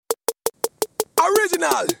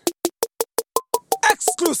Original.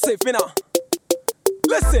 Exclusive, me now.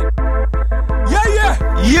 Listen.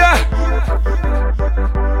 Yeah.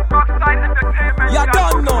 You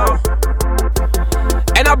don't know.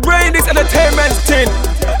 And I bring this entertainment thing.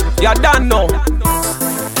 You don't know.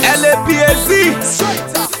 LAPAZ.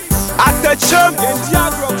 At the champ.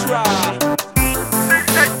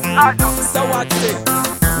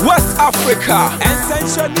 West Africa.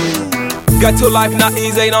 Ghetto life not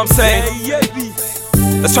easy, you know what I'm saying?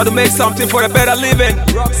 Let's try to make something for a better living.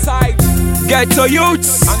 Ghetto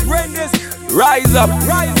youths, rise up,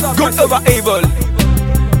 good over evil.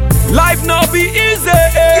 Life not be easy,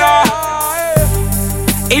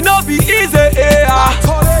 it not be easy.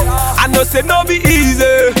 I know say not be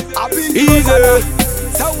easy,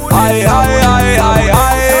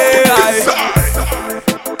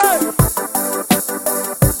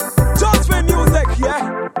 Just for music,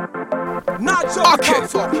 yeah. Not just Okay.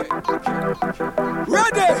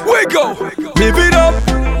 Ready? We go. Live it up,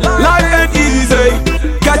 life ain't easy.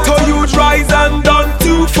 Ghetto youth rise and done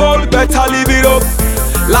to fall. Better live it up,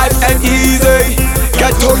 life ain't easy.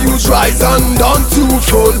 Ghetto youth rise and done to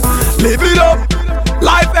fall. Live it up,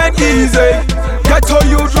 life ain't easy. Ghetto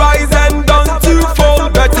youth rise and done to fall.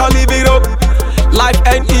 Better live it up, life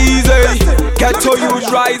ain't easy. Ghetto youth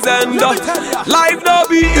rise and done. Life no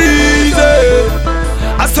be easy.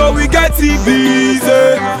 I saw we get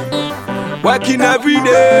busy, working every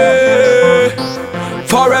day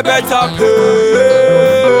for a better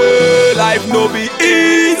pay. Life no be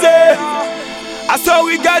easy. I saw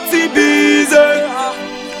we get busy,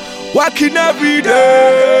 working every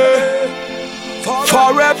day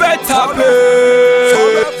for a better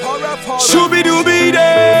pay. Shooby dooby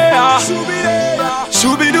day,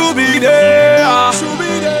 shooby dooby day,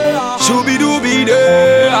 shooby dooby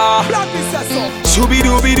day. Shooby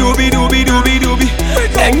dooby dooby dooby dooby dooby.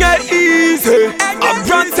 Enye easy. A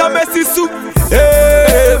brand a messy soup.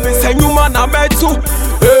 Me say you man a metu.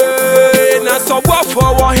 Na so what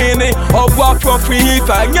for one henny or what for free if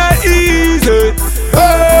enye easy.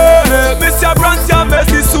 Me say a brand a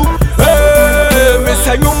messy soup. Me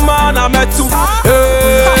say you man a metu.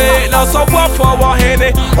 Na so what for one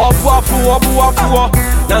henny or what for.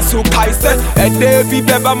 Na so kaise e de bi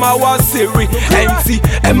beba ma wa siri enti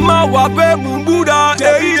e ma wa be mumbuda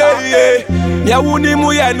ya wuni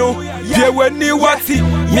mu ye no ye weni wati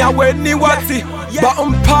but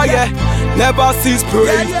umpire never cease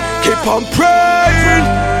praying. Keep on praying,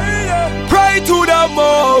 pray to the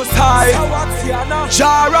Most High,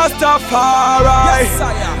 Jah Rastafari.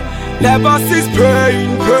 Never cease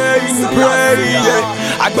praying.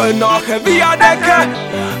 I go knock heavy a deke,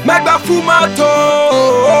 make the fumato.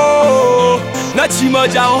 Na chima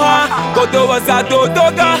jaha, go do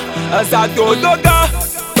azadodoga.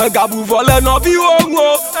 Magabu vole no vi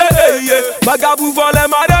ongo, magabu vole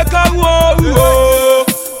madeka wo.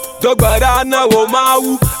 Dogbara na wo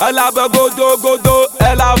mau, elaba godo,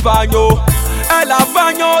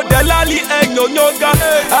 Elavanyo delali enyonyoga,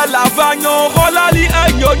 Elavanyo holali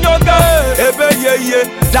enyonyoga. Ebe ye,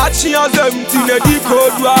 dachi azem tine di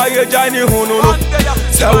kodwa ye jani hununo.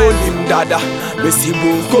 Sewo nim dada,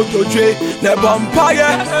 mesibu kotojwe ne vampire.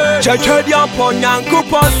 Cheche di amponyanku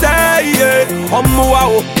ponseye, omuwa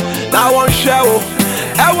o, na wonshewo.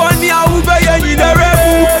 Ewa ni aube ye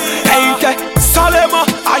yinerebu, enke salema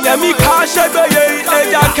ayemi kashebeye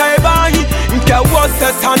eja kaibahi. Nke wose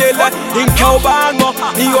sanele, nke obango,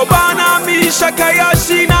 ni obana mi shakaya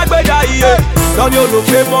shina gbeda iye. Nani ono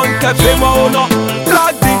femo nke femo ono,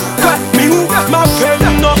 Blackdin-Ghetto mi hu ma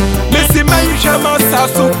femo. Missy me shema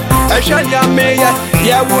sasu, e shenya meye.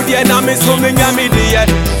 Ye wudye na mi so mi nyami diye.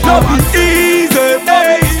 No be easy,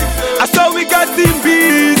 I saw we getting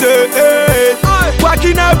busy,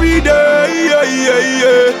 working every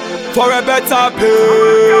day, for a better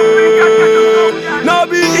pay. No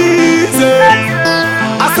be easy.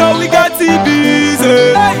 I saw we got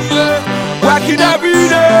busy, working every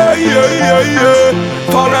day,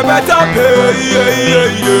 for a better pay.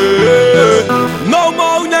 No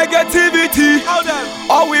more negativity.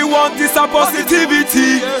 All we want is a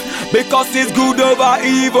positivity, because it's good over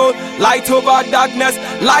evil, light over darkness,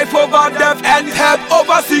 life over death, and help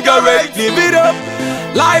over cigarette. Live it up,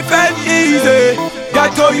 life ain't easy.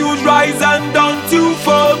 Ghetto youth rise and down to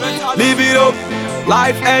fall. Live it up,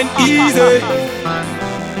 life ain't easy,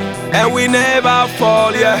 and we never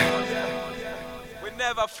fall, yeah. We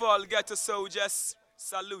never fall, ghetto soldiers.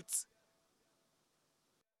 Salute.